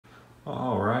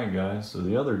Alright guys, so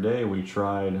the other day we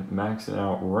tried maxing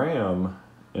out RAM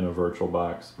in a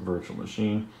VirtualBox virtual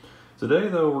machine. Today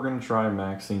though we're going to try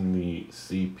maxing the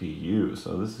CPU.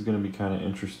 So this is going to be kind of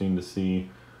interesting to see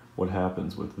what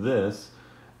happens with this.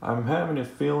 I'm having a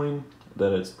feeling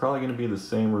that it's probably going to be the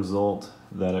same result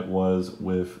that it was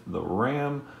with the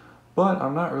RAM, but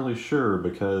I'm not really sure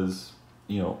because,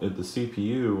 if the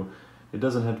CPU, it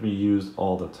doesn't have to be used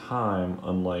all the time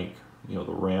unlike, the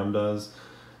RAM does.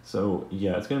 So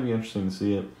yeah, it's going to be interesting to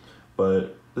see it,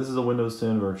 but this is a Windows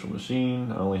 10 virtual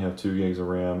machine. I only have 2 gigs of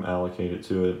RAM allocated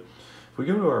to it. If we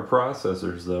go to our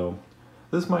processors though,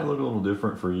 this might look a little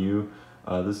different for you.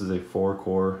 This is a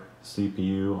 4-core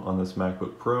CPU on this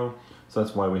MacBook Pro, so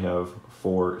that's why we have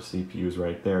 4 CPUs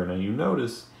right there. Now you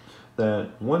notice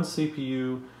that 1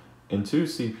 CPU and 2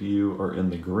 CPU are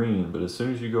in the green, but as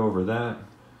soon as you go over that,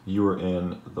 you are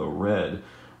in the red,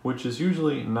 which is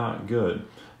usually not good.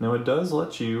 Now it does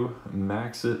let you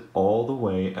max it all the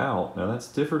way out. Now that's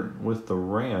different with the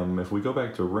RAM. If we go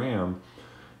back to RAM,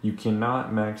 you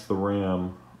cannot max the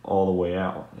RAM all the way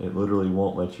out. It literally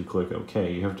won't let you click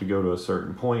OK. You have to go to a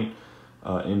certain point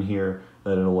in here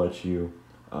that it'll let you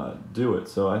do it.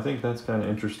 So I think that's kind of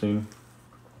interesting,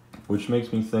 which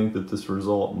makes me think that this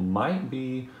result might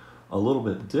be a little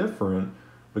bit different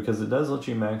because it does let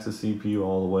you max the CPU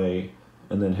all the way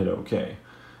and then hit OK.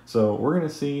 So we're going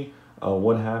to see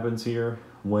what happens here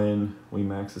when we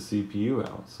max the CPU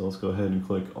out. So let's go ahead and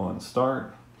click on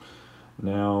Start.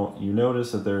 Now you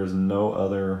notice that there's no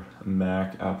other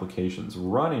Mac applications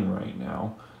running right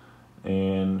now.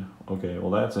 And okay, well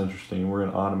that's interesting. We're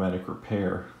in automatic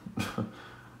repair.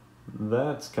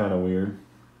 That's kind of weird.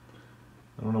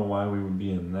 I don't know why we would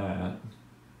be in that.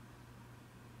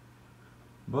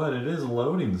 But it is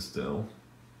loading still.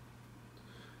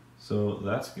 So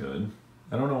that's good.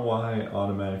 I don't know why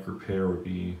automatic repair would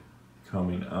be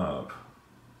coming up.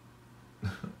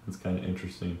 It's kind of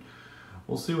interesting.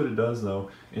 We'll see what it does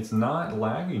though. It's not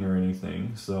lagging or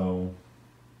anything, so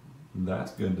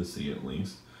that's good to see at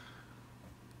least.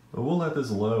 But we'll let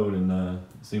this load and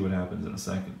see what happens in a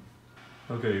second.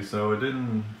 Okay, so it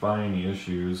didn't find any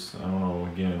issues. I don't know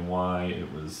again why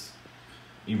it was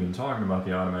even talking about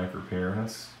the automatic repair.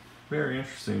 That's very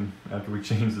interesting. After we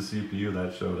changed the CPU,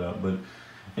 that showed up. But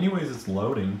anyways, it's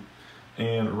loading,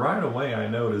 and right away I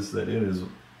noticed that it is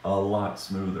a lot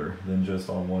smoother than just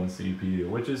on one CPU,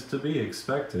 which is to be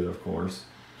expected, of course.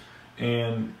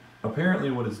 And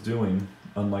apparently what it's doing,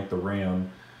 unlike the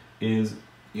RAM, is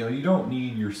you don't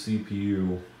need your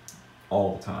CPU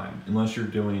all the time, unless you're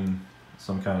doing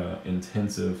some kind of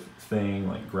intensive thing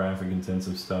like graphic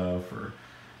intensive stuff or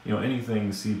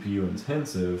anything CPU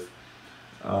intensive.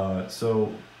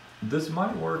 So this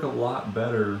might work a lot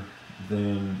better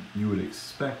than you would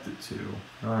expect it to.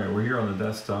 Alright, we're here on the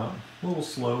desktop. A little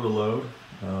slow to load.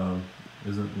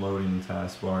 Isn't loading the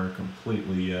taskbar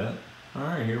completely yet.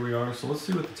 Alright, here we are. So let's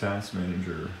see what the task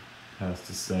manager has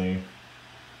to say.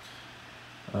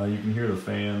 You can hear the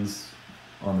fans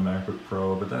on the MacBook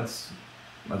Pro, but that's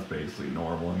basically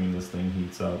normal. I mean, this thing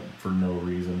heats up for no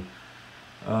reason.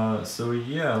 So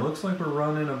yeah, it looks like we're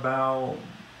running about,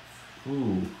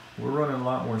 we're running a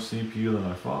lot more CPU than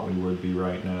I thought we would be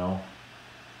right now.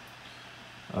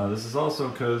 This is also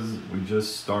because we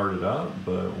just started up,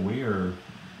 but we're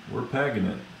pegging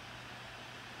it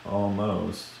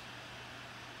almost.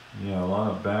 Yeah, a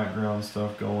lot of background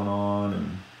stuff going on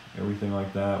and everything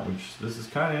like that, which this is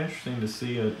kind of interesting to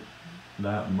see it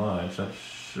that much. That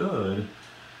should,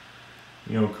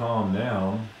 calm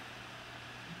down,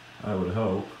 I would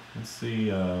hope. Let's see,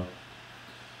 our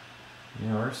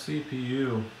CPU,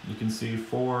 you can see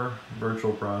 4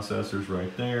 virtual processors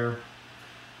right there.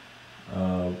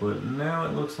 But now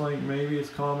it looks like maybe it's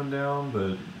calming down,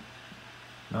 but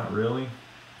not really.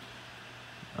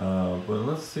 But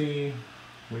let's see,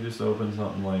 we just opened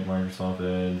something like Microsoft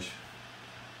Edge.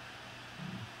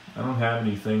 I don't have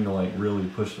anything to really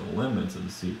push the limits of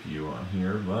the CPU on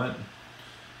here, but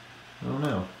I don't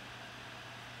know.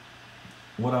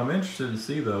 What I'm interested to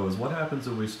see though is what happens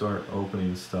if we start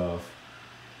opening stuff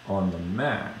on the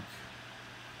Mac.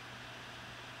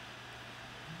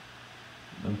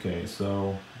 Okay,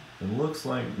 so it looks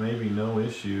like maybe no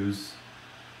issues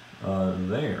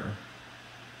there.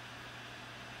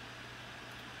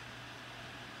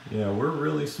 Yeah, we're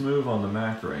really smooth on the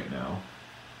Mac right now.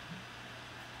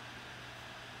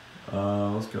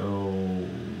 Let's go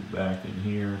back in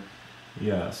here.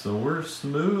 Yeah, so we're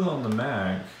smooth on the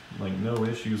Mac, like no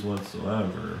issues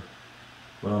whatsoever.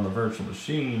 But on the virtual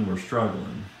machine, we're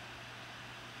struggling.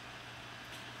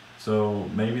 So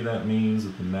maybe that means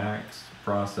that the Mac's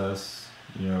process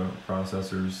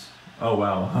processors. Oh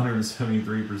wow,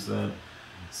 173%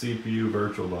 CPU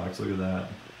VirtualBox. Look at that.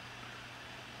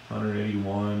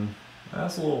 181.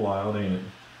 That's a little wild, ain't it?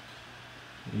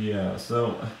 Yeah,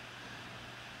 so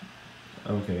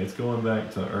okay, it's going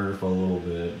back to Earth a little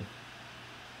bit.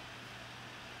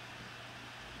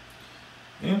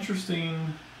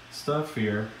 Interesting stuff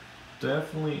here.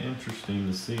 Definitely interesting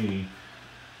to see.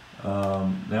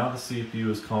 Now the CPU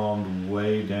is calmed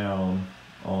way down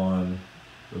on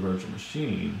the virtual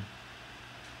machine,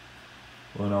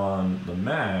 but on the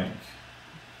Mac,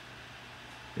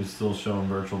 it's still showing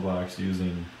VirtualBox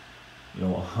using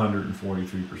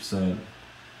 143%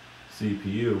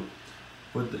 CPU.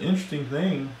 But the interesting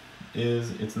thing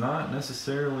is it's not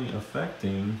necessarily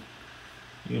affecting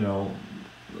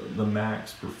the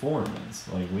Mac's performance.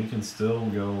 Like, we can still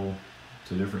go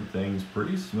to different things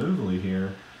pretty smoothly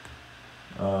here,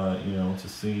 to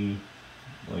see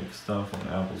like stuff on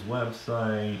Apple's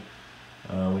website.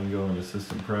 We can go into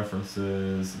system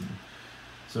preferences.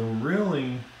 So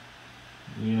really,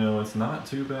 it's not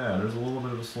too bad. There's a little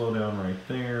bit of a slowdown right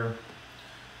there.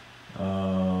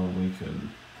 We could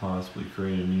possibly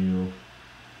create a new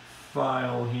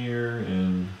file here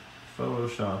in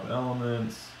Photoshop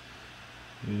Elements.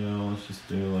 Let's just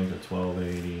do like a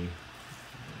 1280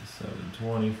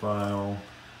 720 file.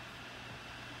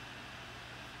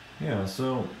 Yeah,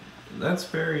 so that's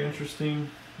very interesting.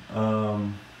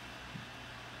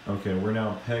 Okay, we're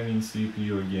now pegging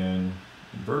CPU again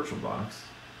in VirtualBox.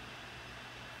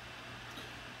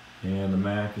 And the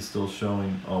Mac is still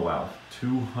showing, oh wow,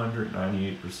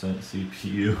 298%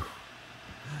 CPU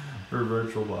for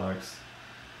VirtualBox.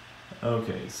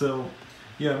 Okay, so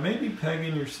yeah, maybe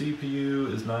pegging your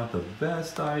CPU is not the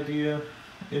best idea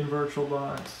in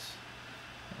VirtualBox,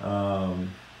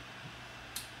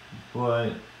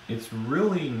 but it's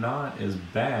really not as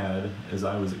bad as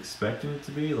I was expecting it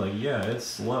to be. Like, yeah, it's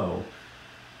slow,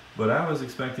 but I was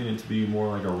expecting it to be more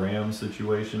like a RAM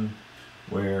situation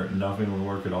where nothing would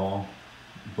work at all.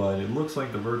 But it looks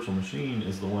like the virtual machine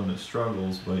is the one that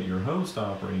struggles, but your host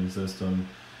operating system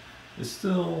is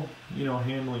still,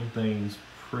 handling things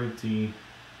pretty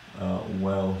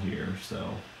well here.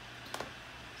 So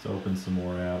let's open some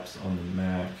more apps on the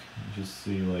Mac and just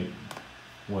see like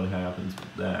what happens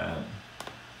with that.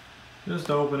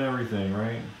 Just open everything,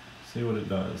 right? See what it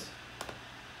does.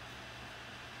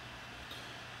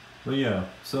 But yeah,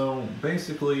 so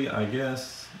basically, I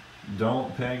guess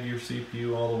don't peg your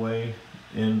CPU all the way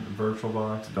in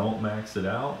VirtualBox. Don't max it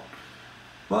out.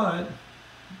 But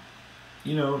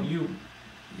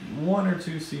one or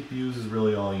two CPUs is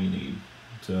really all you need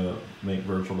to make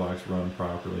VirtualBox run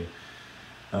properly.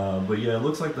 But yeah, it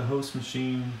looks like the host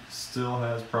machine still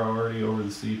has priority over the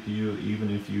CPU.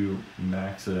 Even if you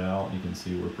max it out, you can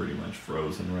see we're pretty much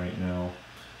frozen right now.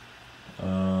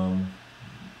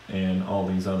 And all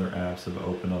these other apps have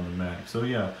opened on the Mac. So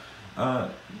yeah,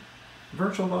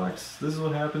 VirtualBox, this is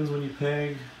what happens when you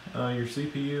peg your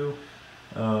CPU,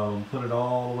 put it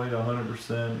all the way to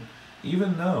 100%.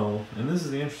 Even though, and this is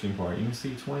the interesting part, you can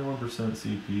see 21%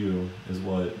 CPU is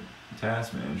what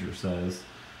Task Manager says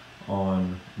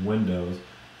on Windows,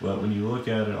 but when you look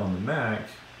at it on the Mac,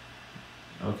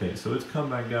 okay, so it's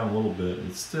come back down a little bit.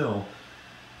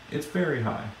 It's very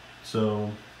high.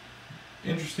 So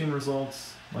interesting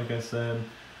results, like I said.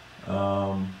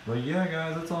 But yeah,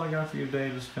 guys, that's all I got for you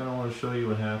today. Just kind of want to show you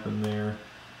what happened there.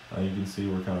 You can see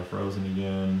we're kind of frozen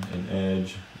again, and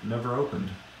Edge never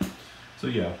opened. So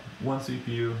yeah, one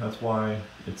CPU, that's why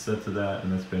it's set to that,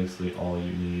 and that's basically all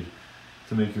you need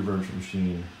to make your virtual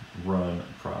machine run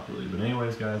properly. But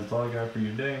anyways, guys, that's all I got for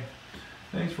you today.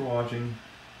 Thanks for watching,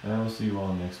 and I will see you all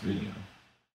in the next video.